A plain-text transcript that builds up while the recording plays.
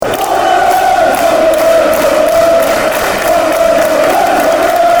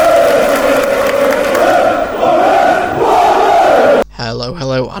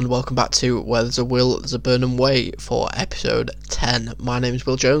and welcome back to Where There's a Will, There's a Burnham Way for episode 10. My name is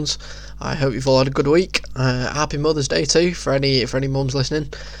Will Jones. I hope you've all had a good week. Happy Mother's Day too for any mums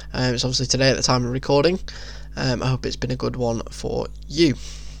listening. It's obviously today at the time of recording. I hope it's been a good one for you.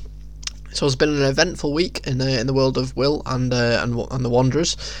 So it's been an eventful week in the world of Will and the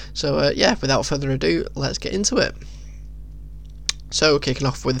Wanderers. So without further ado, let's get into it. So, kicking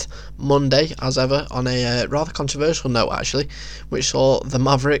off with Monday, as ever, on a rather controversial note, actually, which saw the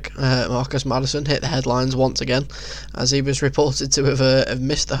Maverick, Marcus Maddison, hit the headlines once again, as he was reported to have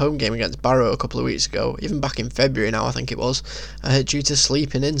missed the home game against Barrow a couple of weeks ago, even back in February now, I think it was, due to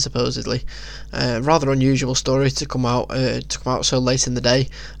sleeping in, supposedly. Rather unusual story to come out so late in the day,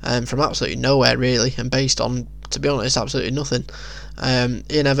 from absolutely nowhere, really, and based on, to be honest, absolutely nothing. Ian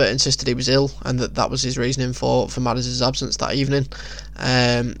Evatt insisted he was ill and that was his reasoning for Maddison's absence that evening.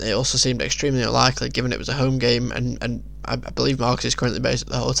 It also seemed extremely unlikely given it was a home game and I believe Marcus is currently based at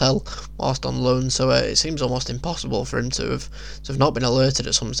the hotel whilst on loan, so it seems almost impossible for him to have not been alerted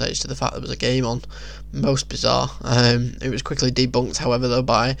at some stage to the fact there was a game on. Most bizarre. It was quickly debunked, however, though,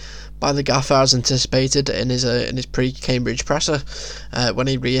 by the gaffer as anticipated in his pre-Cambridge presser when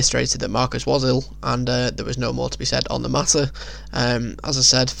he reiterated that Marcus was ill and there was no more to be said on the matter. As I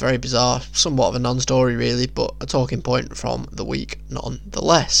said, very bizarre, somewhat of a non-story really, but a talking point from the week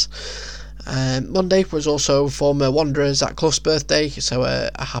nonetheless. Monday was also former Wanderer Zach Clough's birthday, so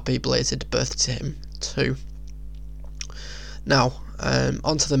a happy belated birthday to him too. Now,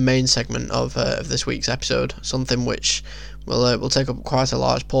 on to the main segment of this week's episode, something which will take up quite a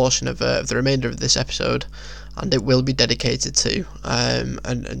large portion of the remainder of this episode, and it will be dedicated to and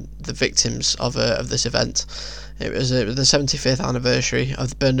the victims of this event. It was the 75th anniversary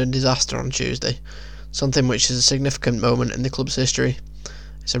of the Burnham disaster on Tuesday, something which is a significant moment in the club's history.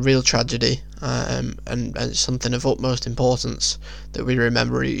 It's a real tragedy, and it's something of utmost importance that we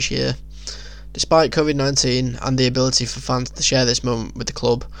remember each year. Despite COVID-19 and the ability for fans to share this moment with the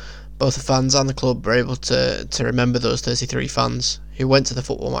club, both the fans and the club were able to remember those 33 fans who went to the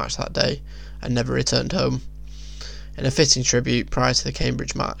football match that day and never returned home, in a fitting tribute prior to the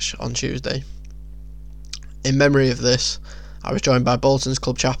Cambridge match on Tuesday. In memory of this, I was joined by Bolton's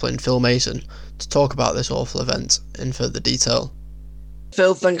club chaplain Phil Mason to talk about this awful event in further detail.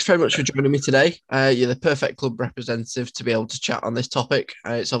 Phil, thanks very much for joining me today. You're the perfect club representative to be able to chat on this topic.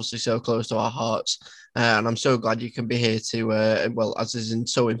 It's obviously so close to our hearts, and I'm so glad you can be here to, as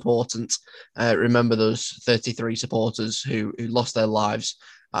is so important, remember those 33 supporters who lost their lives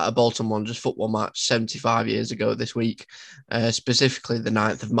at a Bolton Wanderers football match 75 years ago this week, specifically the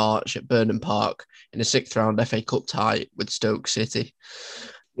 9th of March at Burnham Park in a 6th round FA Cup tie with Stoke City.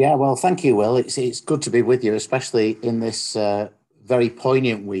 Yeah, well, thank you, Will. It's good to be with you, especially in this very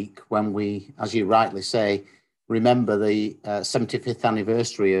poignant week when we, as you rightly say, remember the 75th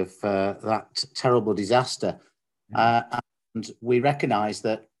anniversary of that terrible disaster. And we recognise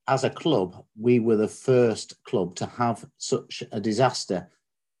that as a club, we were the first club to have such a disaster.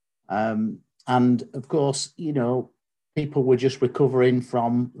 And of course, people were just recovering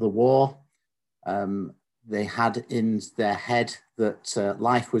from the war. They had in their head that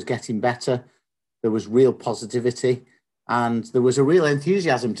life was getting better. There was real positivity. And there was a real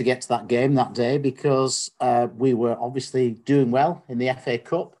enthusiasm to get to that game that day because we were obviously doing well in the FA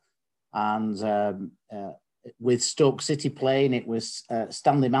Cup. And with Stoke City playing, it was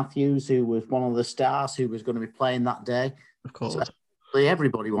Stanley Matthews, who was one of the stars, who was going to be playing that day. Of course. So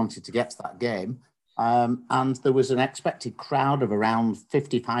everybody wanted to get to that game. And there was an expected crowd of around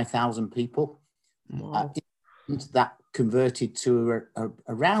 55,000 people. Wow. And that converted to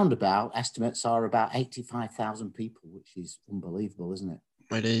around about, estimates are about 85,000 people, which is unbelievable, isn't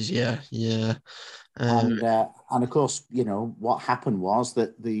it? It is, yeah. And of course, what happened was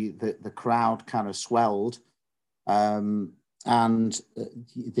that the crowd kind of swelled, and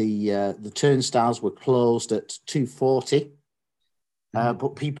the turnstiles were closed at 2:40,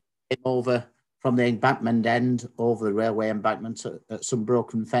 but people came over from the embankment end over the railway embankment at some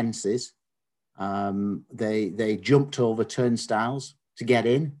broken fences. They jumped over turnstiles to get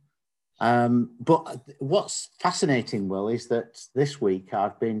in. But what's fascinating, Will, is that this week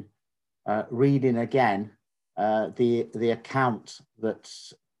I've been reading again the account that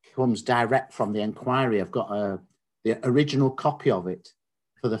comes direct from the inquiry. I've got the original copy of it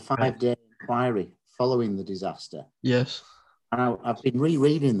for the 5-day inquiry following the disaster. Yes. And I've been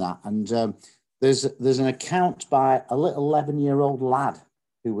rereading that, and there's an account by a little 11-year-old lad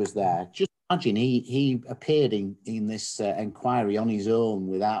who was there. Just imagine he appeared in this inquiry on his own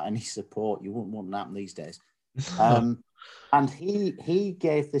without any support. You wouldn't want that happen these days. And he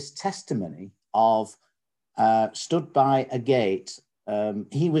gave this testimony of stood by a gate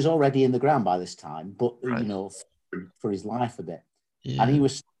he was already in the ground by this time, but Right. for his life a bit, Yeah. and he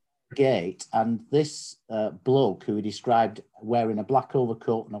was at the gate, and this bloke who he described wearing a black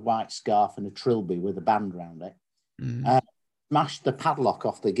overcoat and a white scarf and a trilby with a band around it, smashed the padlock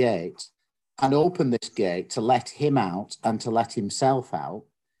off the gate and opened this gate to let him out and to let himself out.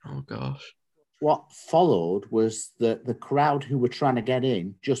 Oh gosh. What followed was that the crowd who were trying to get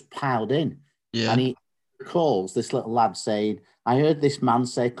in just piled in. Yeah. And he calls this little lad saying, I heard this man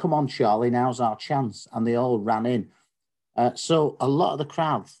say, come on, Charlie, now's our chance. And they all ran in. So a lot of the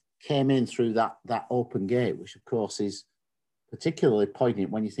crowd came in through that open gate, which of course is particularly poignant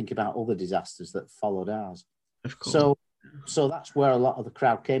when you think about other disasters that followed ours. Of course. So that's where a lot of the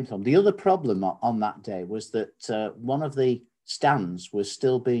crowd came from. The other problem on that day was that one of the stands was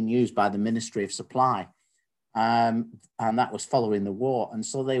still being used by the Ministry of Supply, and that was following the war. And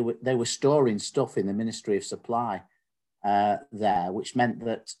so they were storing stuff in the Ministry of Supply there, which meant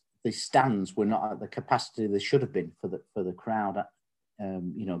that the stands were not at the capacity they should have been for the crowd,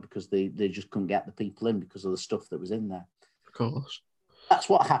 because they just couldn't get the people in because of the stuff that was in there. Of course. That's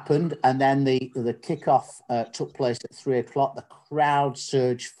what happened. And then the kickoff took place at 3:00. The crowd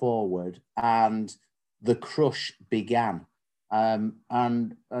surged forward and the crush began.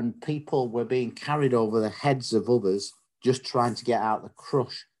 And people were being carried over the heads of others, just trying to get out the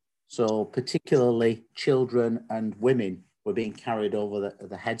crush. So particularly children and women were being carried over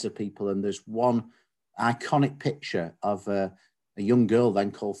the heads of people. And there's one iconic picture of a young girl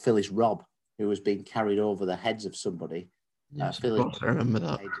then called Phyllis Robb, who was being carried over the heads of somebody. Yes, of course, I remember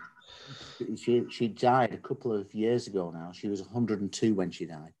that. She died a couple of years ago now. She was 102 when she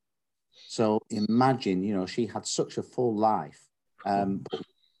died. So imagine, she had such a full life,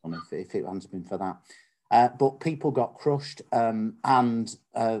 if it hadn't been for that. But people got crushed, and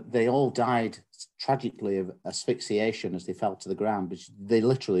they all died tragically of asphyxiation as they fell to the ground, because they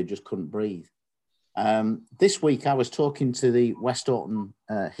literally just couldn't breathe. This week, I was talking to the West Orton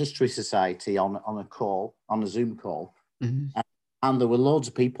History Society on a Zoom call. Mm-hmm. And there were loads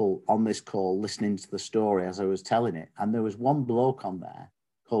of people on this call listening to the story as I was telling it. And there was one bloke on there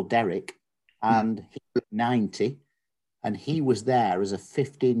called Derek, and he was 90, and he was there as a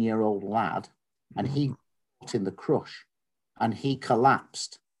 15-year-old lad, and he got in the crush, and he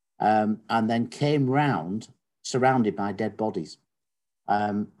collapsed, and then came round surrounded by dead bodies.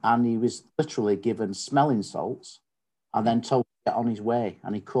 And he was literally given smelling salts and then told to get on his way,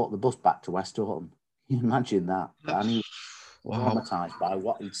 and he caught the bus back to West Orton. Can you imagine that? And he was traumatized by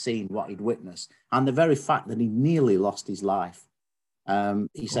what he'd seen, what he'd witnessed, and the very fact that he nearly lost his life.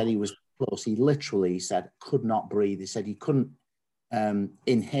 He said he was close. He literally, said, could not breathe. He said he couldn't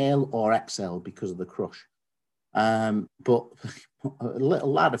inhale or exhale because of the crush. But a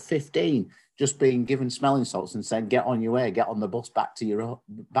little lad of 15 just being given smelling salts and saying, get on your way, get on the bus back to your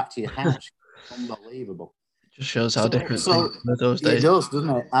house. Unbelievable. Just shows how different those days. It does, doesn't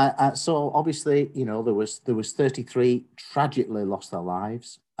it? So obviously, there was 33 tragically lost their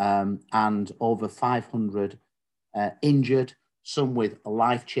lives, and over 500 injured, some with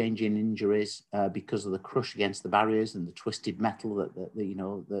life-changing injuries because of the crush against the barriers and the twisted metal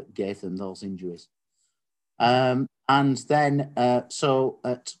that gave them those injuries. And then, so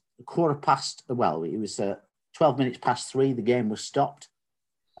at 12 minutes past 3, the game was stopped.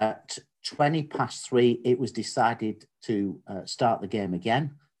 At 20 past 3, it was decided to start the game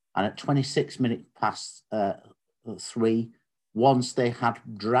again. And at 26 minutes past 3, once they had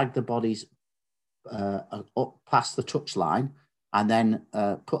dragged the bodies up past the touchline and then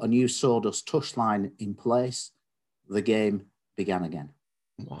put a new sawdust touchline in place, the game began again.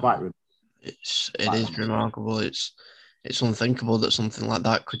 Wow. It is remarkable. It's unthinkable that something like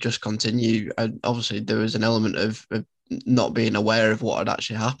that could just continue. And obviously, there was an element of not being aware of what had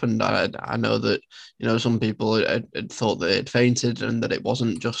actually happened. I know that some people had thought that it had fainted and that it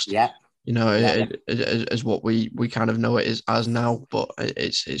wasn't just as what we kind of know it is as now. But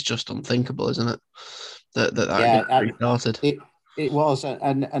it's just unthinkable, isn't it? That restarted. It was,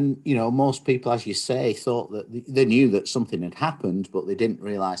 and most people, as you say, thought that they knew that something had happened, but they didn't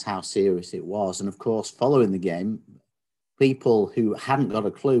realise how serious it was. And of course, following the game, people who hadn't got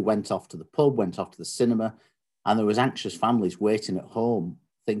a clue went off to the pub, went off to the cinema, and there was anxious families waiting at home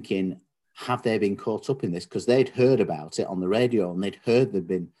thinking, have they been caught up in this? Because they'd heard about it on the radio and they'd heard there'd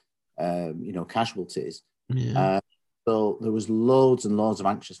been, casualties. Yeah. So there was loads and loads of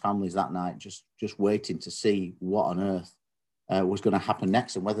anxious families that night just waiting to see what on earth was going to happen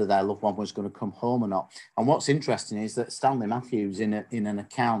next and whether their loved one was going to come home or not. And what's interesting is that Stanley Matthews, in an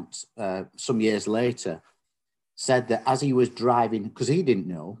account some years later, said that as he was driving, because he didn't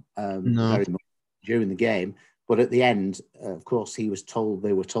know very much during the game, But at the end, of course, they were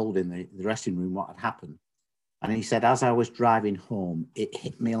told in the dressing room what had happened. And he said, as I was driving home, it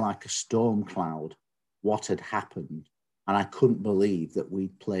hit me like a storm cloud what had happened. And I couldn't believe that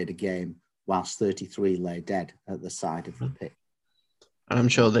we'd played a game whilst 33 lay dead at the side of the pit. And I'm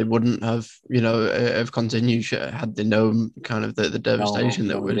sure they wouldn't have, have continued had they known kind of the devastation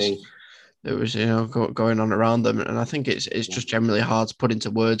that was going on around them. And I think it's just generally hard to put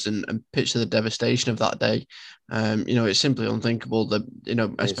into words and picture the devastation of that day. It's simply unthinkable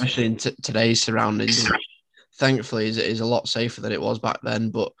that, especially in today's surroundings, thankfully is a lot safer than it was back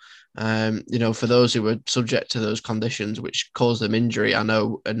then. But for those who were subject to those conditions which caused them injury, I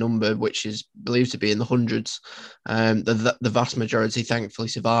know a number which is believed to be in the hundreds. The vast majority thankfully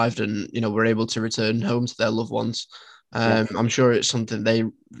survived and were able to return home to their loved ones. I'm sure it's something they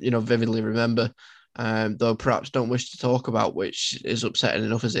vividly remember, though perhaps don't wish to talk about, which is upsetting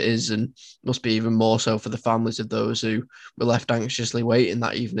enough as it is, and must be even more so for the families of those who were left anxiously waiting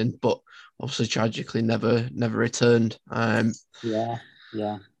that evening, but obviously tragically never returned.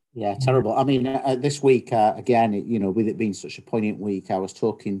 Yeah, terrible. I mean, this week, again, with it being such a poignant week, I was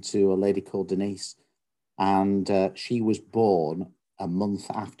talking to a lady called Denise, and she was born a month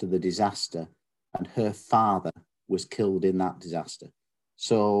after the disaster, and her father was killed in that disaster.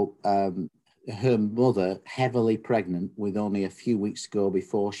 So her mother, heavily pregnant, with only a few weeks to go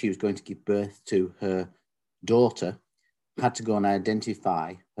before she was going to give birth to her daughter, had to go and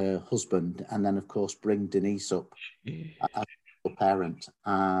identify her husband, and then, of course, bring Denise up as a parent.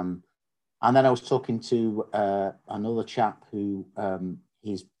 And then I was talking to another chap who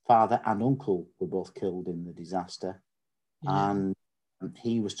his father and uncle were both killed in the disaster. Yeah. And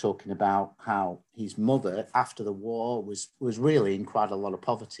he was talking about how his mother, after the war, was really in quite a lot of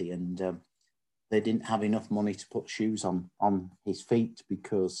poverty, and they didn't have enough money to put shoes on his feet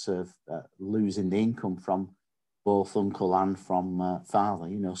because of losing the income from both uncle and from father.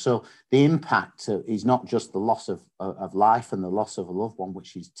 So the impact is not just the loss of life and the loss of a loved one,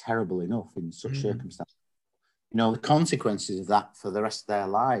 which is terrible enough in such circumstances. The consequences of that for the rest of their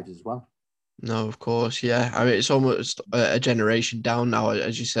lives as well. No, of course, yeah. I mean, it's almost a generation down now,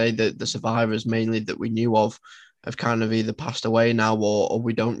 as you say. The survivors mainly that we knew of have kind of either passed away now or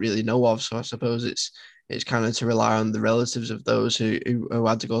we don't really know of. So I suppose it's kind of to rely on the relatives of those who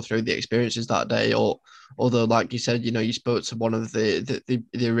had to go through the experiences that day. Or although, like you said, you spoke to one of the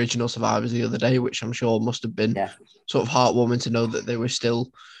original survivors the other day, which I'm sure must have been sort of heartwarming to know that they were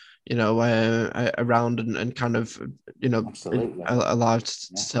still around and kind of, alive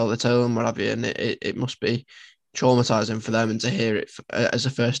to tell the tale and what have you. And it must be traumatizing for them, and to hear it as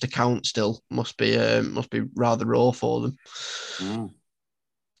a first account still must be rather raw for them.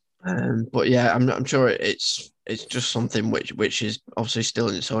 But yeah, I'm sure it's just something which is obviously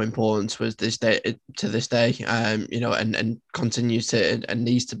still so important to us this day, and continues to and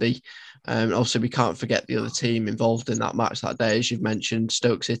needs to be. Also, we can't forget the other team involved in that match that day, as you've mentioned,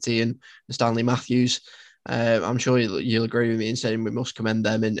 Stoke City and Stanley Matthews. I'm sure you'll agree with me in saying we must commend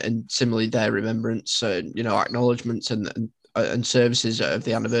them and similarly their remembrance, acknowledgements and services of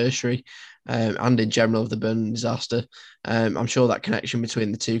the anniversary. And in general of the Burnham disaster. I'm sure that connection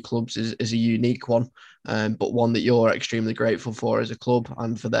between the two clubs is a unique one, but one that you're extremely grateful for as a club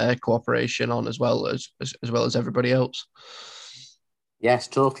and for their cooperation on as well as everybody else. Yes,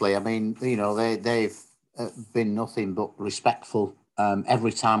 totally. I mean, they've been nothing but respectful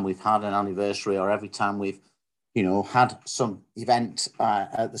every time we've had an anniversary or every time we've had some event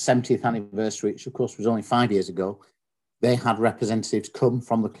at the 70th anniversary, which of course was only 5 years ago. They had representatives come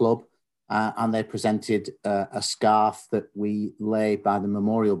from the club. And they presented a scarf that we lay by the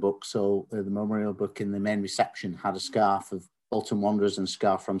memorial book. So the memorial book in the main reception had a scarf of Bolton Wanderers and a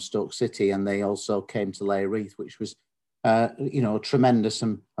scarf from Stoke City. And they also came to lay a wreath, which was, a tremendous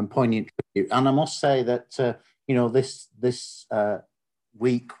and poignant tribute. And I must say that, this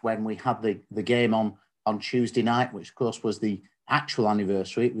week when we had the game on Tuesday night, which of course was the actual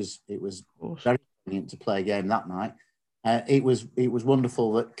anniversary, it was very poignant to play a game that night. It was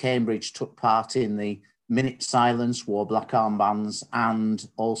wonderful that Cambridge took part in the minute silence, wore black armbands, and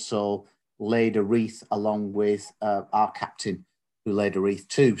also laid a wreath along with our captain, who laid a wreath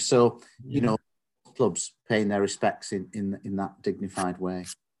too. So, clubs paying their respects in that dignified way.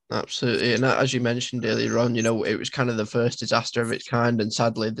 Absolutely. And as you mentioned earlier on, it was kind of the first disaster of its kind. And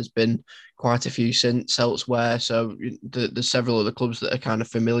sadly, there's been quite a few since elsewhere. So there's several other clubs that are kind of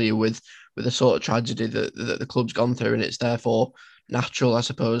familiar with the sort of tragedy that the club's gone through. And it's therefore natural, I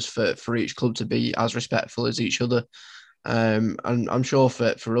suppose, for each club to be as respectful as each other. And I'm sure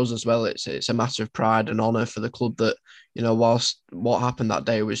for us as well, it's a matter of pride and honour for the club that, whilst what happened that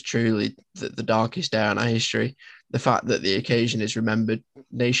day was truly the darkest day in our history, the fact that the occasion is remembered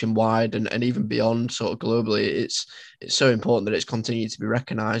nationwide and even beyond, sort of globally, it's so important that it's continued to be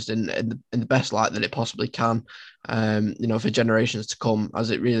recognised in the best light that it possibly can, for generations to come,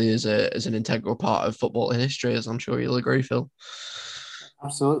 as it really is as an integral part of football in history, as I'm sure you'll agree, Phil.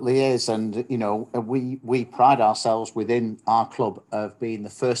 Absolutely is, and we pride ourselves within our club of being the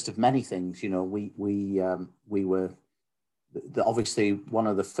first of many things. We were obviously one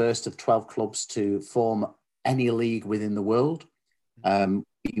of the first of 12 clubs to form any league within the world.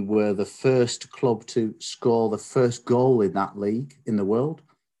 We were the first club to score the first goal in that league in the world.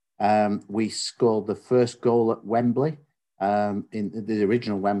 We scored the first goal at Wembley, in the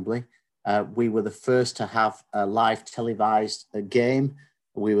original Wembley. We were the first to have a live televised game.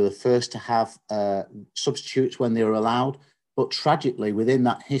 We were the first to have substitutes when they were allowed. But tragically, within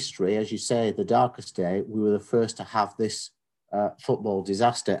that history, as you say, the darkest day, we were the first to have this football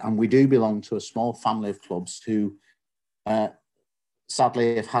disaster. And we do belong to a small family of clubs who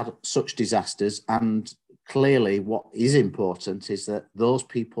sadly have had such disasters. And clearly what is important is that those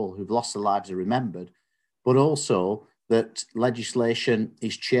people who've lost their lives are remembered, but also that legislation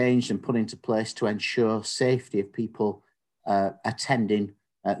is changed and put into place to ensure safety of people attending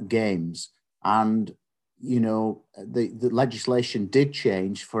games. And, the legislation did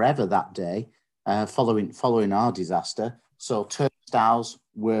change forever that day following our disaster. So turnstiles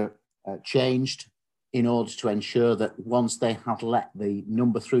were changed in order to ensure that once they had let the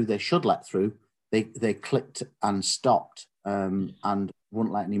number through they should let through, they clicked and stopped and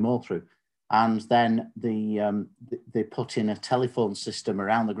wouldn't let any more through. And then they put in a telephone system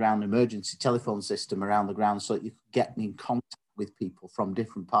around the ground, emergency telephone system around the ground, so that you could get in contact with people from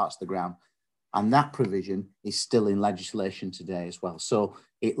different parts of the ground. And that provision is still in legislation today as well. So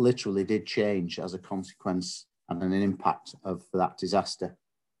it literally did change as a consequence and an impact of that disaster.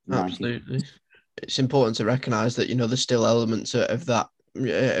 Absolutely. It's important to recognise that, there's still elements of that,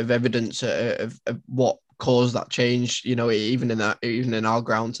 of evidence of what caused that change, even in our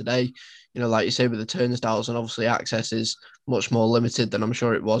ground today, like you say, with the turnstiles, and obviously access is much more limited than I'm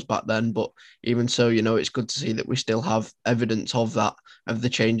sure it was back then. But even so, it's good to see that we still have evidence of that, of the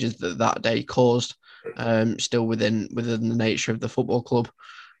changes that day caused, still within the nature of the football club.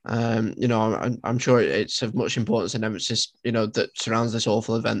 I'm sure it's of much importance and emphasis, that surrounds this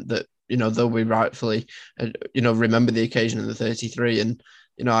awful event, that, though we rightfully, remember the occasion in the 33. And,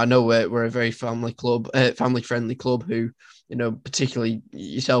 I know we're a very family club, family friendly club who, particularly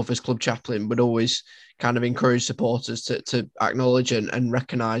yourself as club chaplain, would always kind of encourage supporters to acknowledge and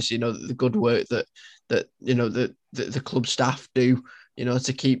recognise, the good work that the club staff do,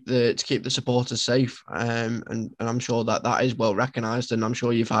 to keep the supporters safe. And I'm sure that is well recognised, and I'm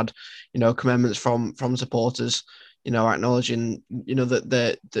sure you've had, comments from supporters, acknowledging,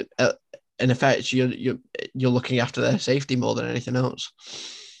 that in effect you're looking after their safety more than anything else.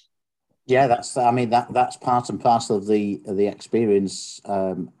 Yeah, that's part and parcel of the experience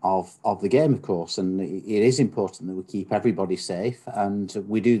of the game, of course, and it is important that we keep everybody safe, and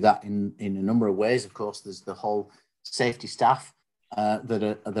we do that in a number of ways. Of course, there's the whole safety staff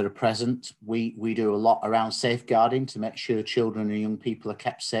that are present. We do a lot around safeguarding to make sure children and young people are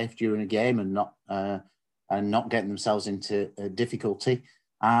kept safe during a game and not getting themselves into difficulty.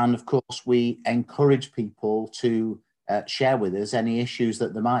 And of course, we encourage people to share with us any issues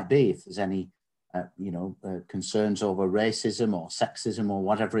that there might be. If there's any, concerns over racism or sexism or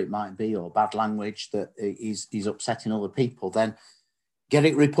whatever it might be, or bad language that is upsetting other people, then get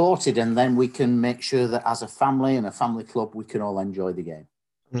it reported, and then we can make sure that as a family and a family club, we can all enjoy the game.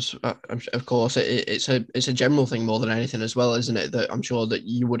 Of course, it's a general thing more than anything as well, isn't it? That I'm sure that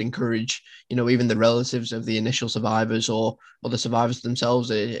you would encourage, even the relatives of the initial survivors or the survivors themselves,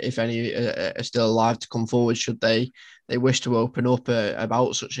 if any are still alive, to come forward should they wish to open up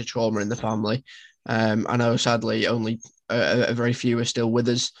about such a trauma in the family. I know, sadly, only a very few are still with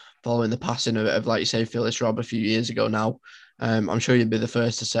us following the passing of like you say, Phyllis Robb a few years ago now. I'm sure you'd be the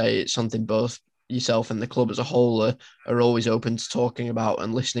first to say it's something both yourself and the club as a whole are always open to talking about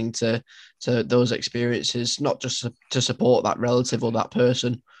and listening to those experiences, not just to support that relative or that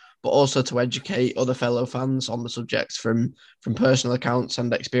person, but also to educate other fellow fans on the subjects from personal accounts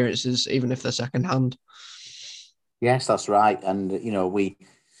and experiences, even if they're secondhand. Yes, that's right. And, we,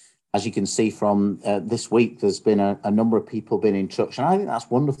 as you can see from this week, there's been a number of people been in touch. And I think that's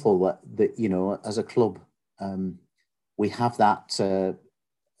wonderful that as a club, we have that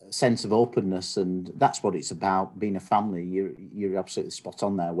sense of openness, and that's what it's about, being a family. You're absolutely spot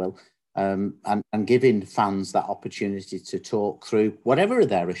on there, Will. and giving fans that opportunity to talk through whatever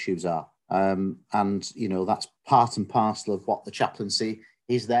their issues are. And, you know, that's part and parcel of what the chaplaincy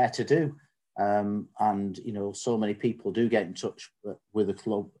is there to do. And, you know, so many people do get in touch with the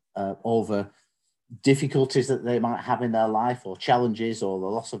club over difficulties that they might have in their life, or challenges, or the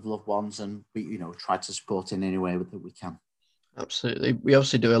loss of loved ones. And we, you know, try to support in any way that we can. Absolutely. We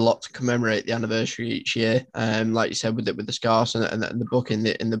obviously do a lot to commemorate the anniversary each year. Like you said, with the scarves and the book in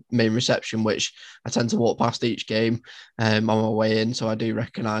the main reception, which I tend to walk past each game on my way in. So I do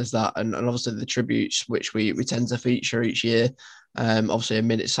recognise that. And obviously the tributes, which we tend to feature each year. Obviously a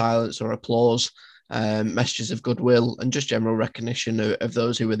minute silence or applause, messages of goodwill, and just general recognition of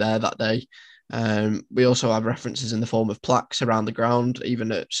those who were there that day. We also have references in the form of plaques around the ground,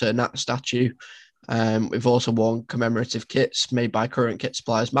 even at Sir Nat statue. We've also worn commemorative kits made by current kit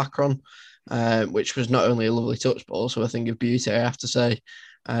suppliers Macron, which was not only a lovely touch, but also a thing of beauty, I have to say.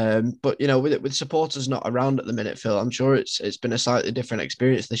 But you know, with supporters not around at the minute, Phil, I'm sure it's been a slightly different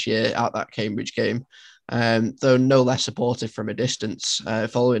experience this year at that Cambridge game. Though no less supportive from a distance,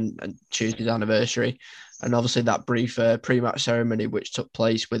 following Tuesday's anniversary, and obviously that brief pre-match ceremony which took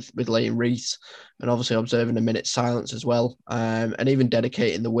place with laying wreaths, and obviously observing a minute's silence as well, and even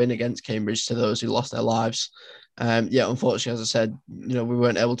dedicating the win against Cambridge to those who lost their lives. Yeah, unfortunately, as I said, you know, we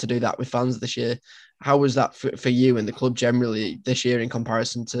weren't able to do that with fans this year. How was that for you and the club generally this year in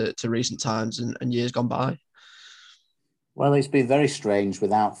comparison to recent times and years gone by? Well, it's been very strange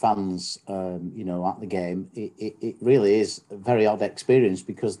without fans, you know, at the game. It really is a very odd experience,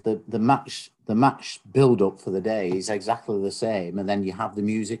 because the match build up for the day is exactly the same, and then you have the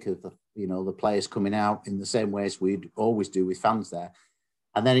music of the players coming out in the same way as we'd always do with fans there,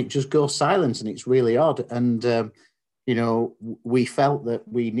 and then it just goes silent, and it's really odd. And you know, we felt that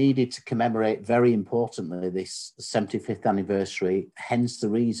we needed to commemorate very importantly this 75th anniversary, hence the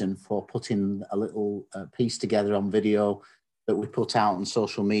reason for putting a little piece together on video that we put out on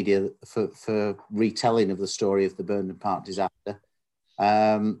social media for retelling of the story of the Burnham Park disaster.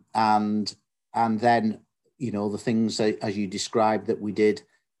 And then, you know, the things as you described that we did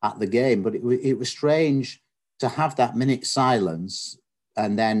at the game. But it was strange to have that minute silence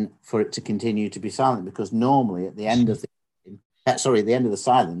and then for it to continue to be silent, because normally at the end of the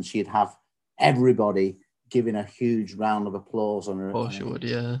silence, you'd have everybody giving a huge round of applause of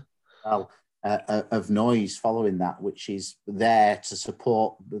noise following that, which is there to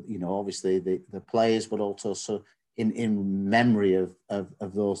support, you know, obviously the players, but also in memory of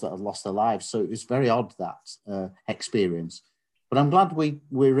those that have lost their lives. So it was very odd, that experience. But I'm glad we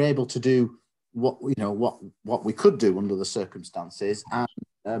were able to do what we could do under the circumstances.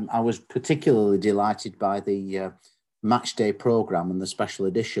 And I was particularly delighted by the match day programme and the special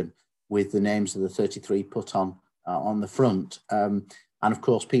edition with the names of the 33 put on the front. And of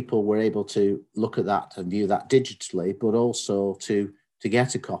course, people were able to look at that and view that digitally, but also to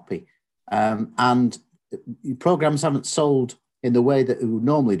get a copy. And programmes haven't sold in the way that we would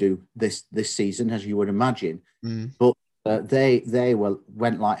normally do this season, as you would imagine. But they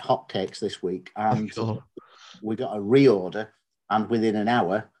went like hotcakes this week, and we got a reorder, and within an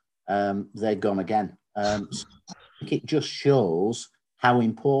hour, they'd gone again. So I think it just shows how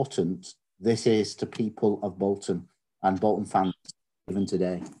important this is to people of Bolton and Bolton fans even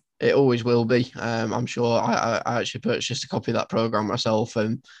today. It always will be. I'm sure I actually purchased a copy of that program myself,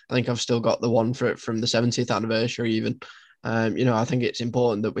 and I think I've still got the one for it from the 70th anniversary even. You know, I think it's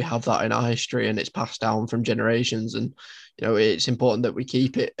important that we have that in our history and it's passed down from generations. And, you know, it's important that we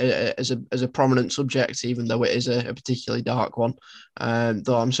keep it as a prominent subject, even though it is a particularly dark one.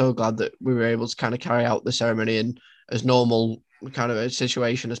 Though I'm so glad that we were able to kind of carry out the ceremony in as normal kind of a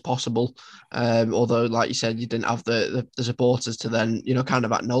situation as possible. Although, like you said, you didn't have the supporters to then, you know, kind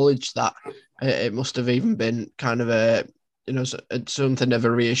of acknowledge that. It must have even been kind of a, you know, something of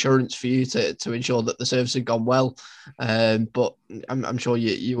a reassurance for you to ensure that the service had gone well. But I'm sure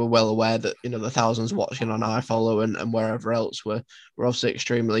you were well aware that, you know, the thousands watching on iFollow and wherever else were obviously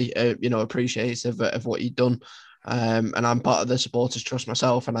extremely, you know, appreciative of what you'd done. And I'm part of the supporters trust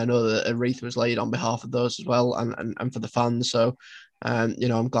myself, and I know that a wreath was laid on behalf of those as well, and for the fans. So, you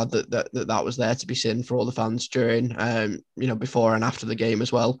know, I'm glad that was there to be seen for all the fans during, you know, before and after the game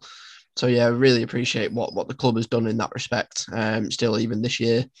as well. So yeah, I really appreciate what the club has done in that respect. Still, even this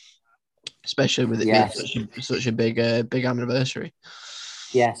year, especially with it being such a big anniversary.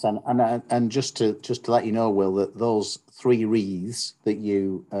 Yes, and just to let you know, Will, that those three wreaths that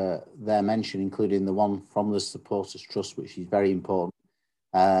you there mentioned, including the one from the Supporters Trust, which is very important.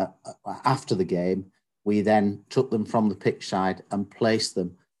 After the game, we then took them from the pitch side and placed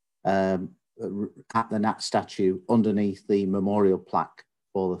them at the Nat statue underneath the memorial plaque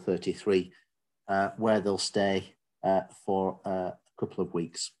for the 33, where they'll stay for a couple of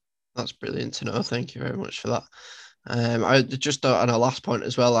weeks. That's brilliant to know. Thank you very much for that. I just on a last point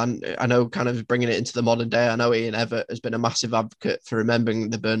as well, and I know kind of bringing it into the modern day, I know Ian Evatt has been a massive advocate for remembering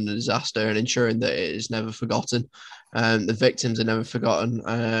the Burnham disaster and ensuring that it is never forgotten. The victims are never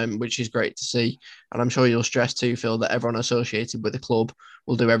forgotten, which is great to see. And I'm sure you'll stress too, Phil, that everyone associated with the club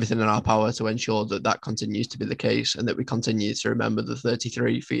will do everything in our power to ensure that that continues to be the case and that we continue to remember the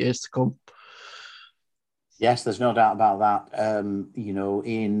 33 for years to come. Yes, there's no doubt about that.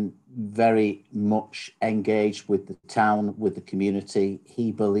 Ian very much engaged with the town, with the community.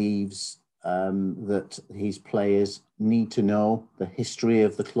 He believes that his players need to know the history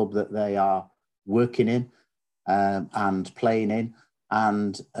of the club that they are working in and playing in.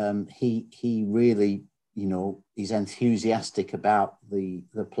 And he really, is enthusiastic about the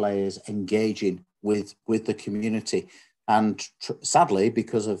players engaging with the community. And sadly,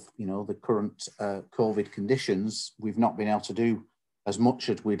 because of the current COVID conditions, we've not been able to do as much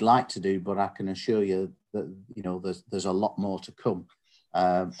as we'd like to do. But I can assure you that there's a lot more to come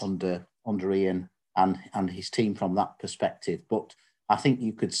under Ian and his team from that perspective. But I think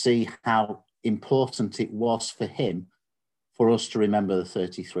you could see how important it was for him for us to remember the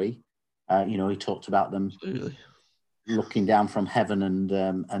 33. He talked about them Absolutely. Looking down from heaven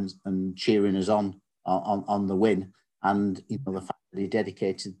and cheering us on the win. And the fact that he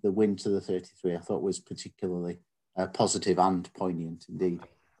dedicated the win to the 33, I thought was particularly positive and poignant indeed.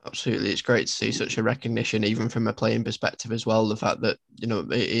 Absolutely, it's great to see such a recognition, even from a playing perspective as well. The fact that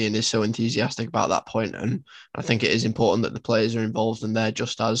Ian is so enthusiastic about that point, and I think it is important that the players are involved, and they're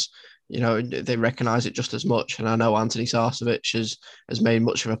just as they recognise it just as much. And I know Anthony Sarcevic has made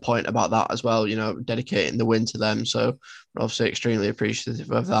much of a point about that as well. Dedicating the win to them. So we're obviously extremely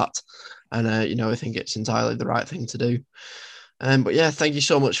appreciative of that. And, I think it's entirely the right thing to do. But yeah, thank you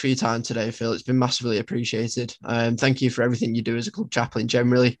so much for your time today, Phil. It's been massively appreciated. Thank you for everything you do as a club chaplain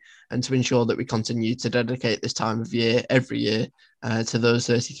generally, and to ensure that we continue to dedicate this time of year, every year, to those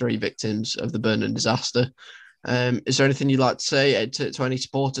 33 victims of the Burnham disaster. Is there anything you'd like to say to any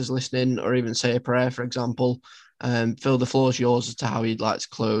supporters listening, or even say a prayer, for example? Phil, the floor is yours as to how you'd like to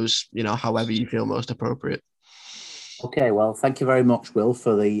close, however you feel most appropriate. Okay, well, thank you very much, Will,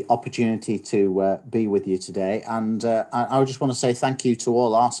 for the opportunity to be with you today. And I just want to say thank you to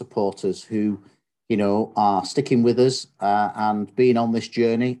all our supporters who, are sticking with us and being on this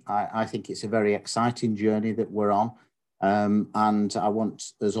journey. I think it's a very exciting journey that we're on. And I want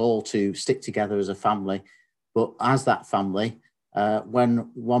us all to stick together as a family. But as that family, when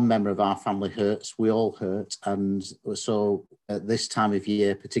one member of our family hurts, we all hurt. And so at this time of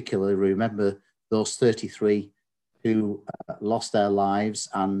year, particularly, remember those 33 who lost their lives,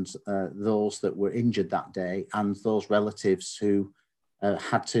 and those that were injured that day, and those relatives who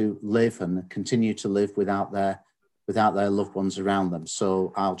had to live and continue to live without their loved ones around them.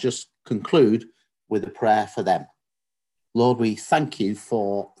 So I'll just conclude with a prayer for them. Lord, we thank you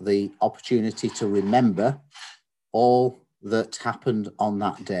for the opportunity to remember all that happened on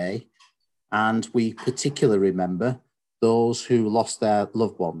that day, and we particularly remember those who lost their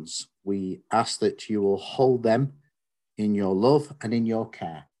loved ones. We ask that you will hold them in your love and in your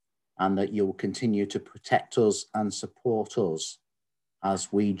care, and that you will continue to protect us and support us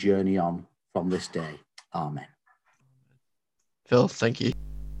as we journey on from this day. Amen. Phil, thank you.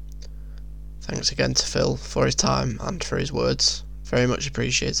 Thanks again to Phil for his time and for his words. Very much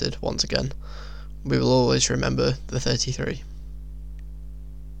appreciated once again. We will always remember the 33.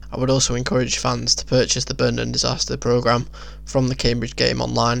 I would also encourage fans to purchase the Burnham Disaster programme from the Cambridge Game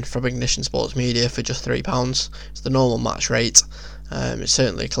online from Ignition Sports Media for just £3. It's the normal match rate. It's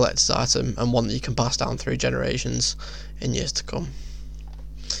certainly a collector's item and one that you can pass down through generations in years to come.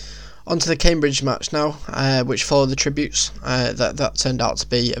 On to the Cambridge match now, which followed the tributes. That turned out to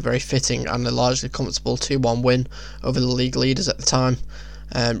be a very fitting and a largely comfortable 2-1 win over the league leaders at the time.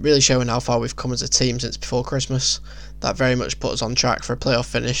 Really showing how far we've come as a team since before Christmas. That very much put us on track for a playoff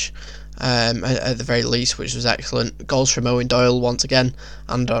finish, at the very least, which was excellent. Goals from Owen Doyle once again,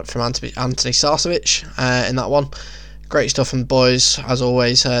 and from Anthony Sarcevic in that one. Great stuff from the boys, as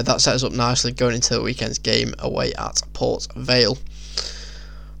always. That set us up nicely going into the weekend's game away at Port Vale.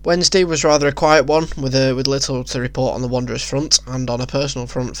 Wednesday was rather a quiet one, with little to report on the Wanderers front, and on a personal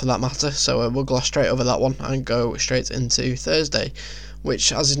front for that matter, so we'll gloss straight over that one and go straight into Thursday,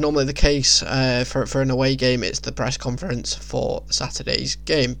 which, as is normally the case for an away game, it's the press conference for Saturday's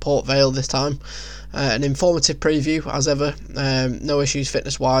game. Port Vale this time. An informative preview, as ever. No issues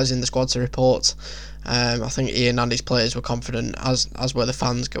fitness-wise in the squad to report. I think Ian and his players were confident, as were the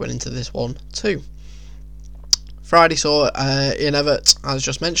fans going into this one too. Friday saw Ian Evatt, as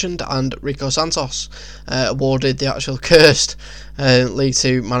just mentioned, and Rico Santos awarded the actual cursed League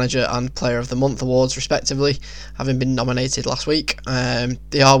 2 Manager and Player of the Month awards respectively, having been nominated last week.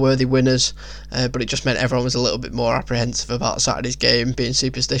 They are worthy winners, but it just meant everyone was a little bit more apprehensive about Saturday's game, being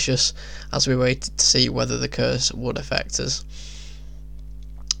superstitious as we waited to see whether the curse would affect us.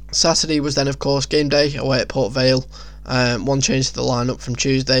 Saturday was then of course game day away at Port Vale. One change to the lineup from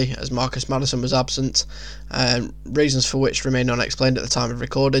Tuesday as Marcus Maddison was absent, reasons for which remain unexplained at the time of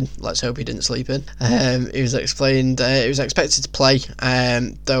recording. Let's hope he didn't sleep in. He was expected to play,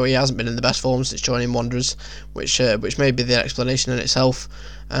 though he hasn't been in the best form since joining Wanderers, which may be the explanation in itself.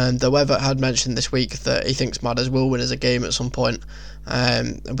 Though Evatt had mentioned this week that he thinks Madders will win us a game at some point,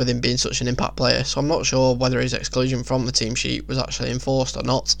 with him being such an impact player, so I'm not sure whether his exclusion from the team sheet was actually enforced or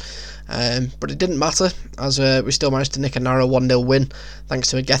not, but it didn't matter as we still managed to nick a narrow 1-0 win thanks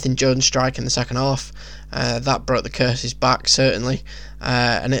to a Gethin Jones strike in the second half. That broke the curse's back certainly,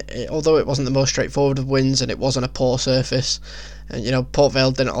 and although it wasn't the most straightforward of wins and it wasn't a poor surface, and Port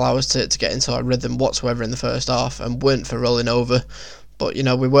Vale didn't allow us to get into a rhythm whatsoever in the first half and weren't for rolling over. But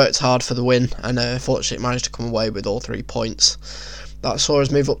we worked hard for the win and fortunately managed to come away with all 3 points. That saw us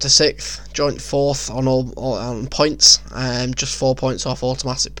move up to 6th, joint 4th on all points, just 4 points off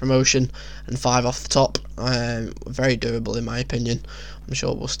automatic promotion and 5 off the top. Very doable in my opinion. I'm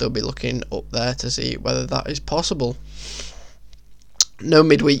sure we'll still be looking up there to see whether that is possible. No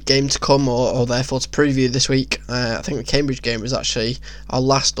midweek game to come or therefore to preview this week. I think the Cambridge game was actually our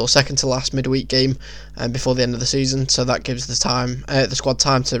last or second to last midweek game before the end of the season, so that gives the squad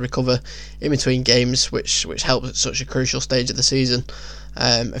time to recover in between games, which helps at such a crucial stage of the season.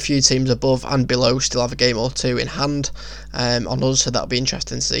 A few teams above and below still have a game or two in hand on us, so that'll be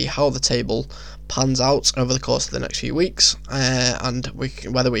interesting to see how the table pans out over the course of the next few weeks, and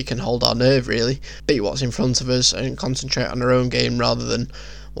whether we can hold our nerve really, beat what's in front of us and concentrate on our own game rather than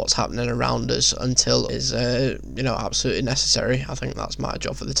what's happening around us until it is absolutely necessary. I think that's my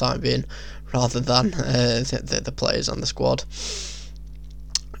job for the time being rather than the players on the squad.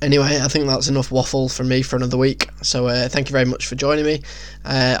 Anyway, I think that's enough waffle from me for another week. So thank you very much for joining me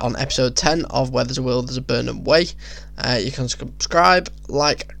on episode 10 of Where There's a Will, There's a Burnham Way. You can subscribe,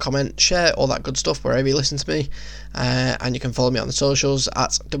 like, comment, share, all that good stuff wherever you listen to me. And you can follow me on the socials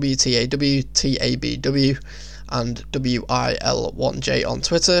at WTAWTABW and WIL1J on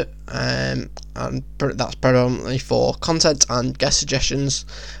Twitter. And that's predominantly for content and guest suggestions.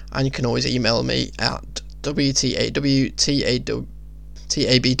 And you can always email me at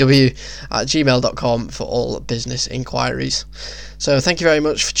WTAWTABW@gmail.com for all business inquiries. So thank you very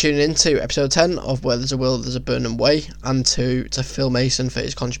much for tuning in to episode 10 of Where There's a Will, There's a Burnham Way, and to Phil Mason for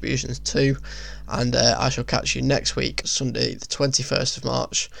his contributions too. And I shall catch you next week, Sunday the 21st of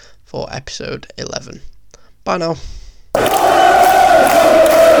March, for episode 11. Bye now.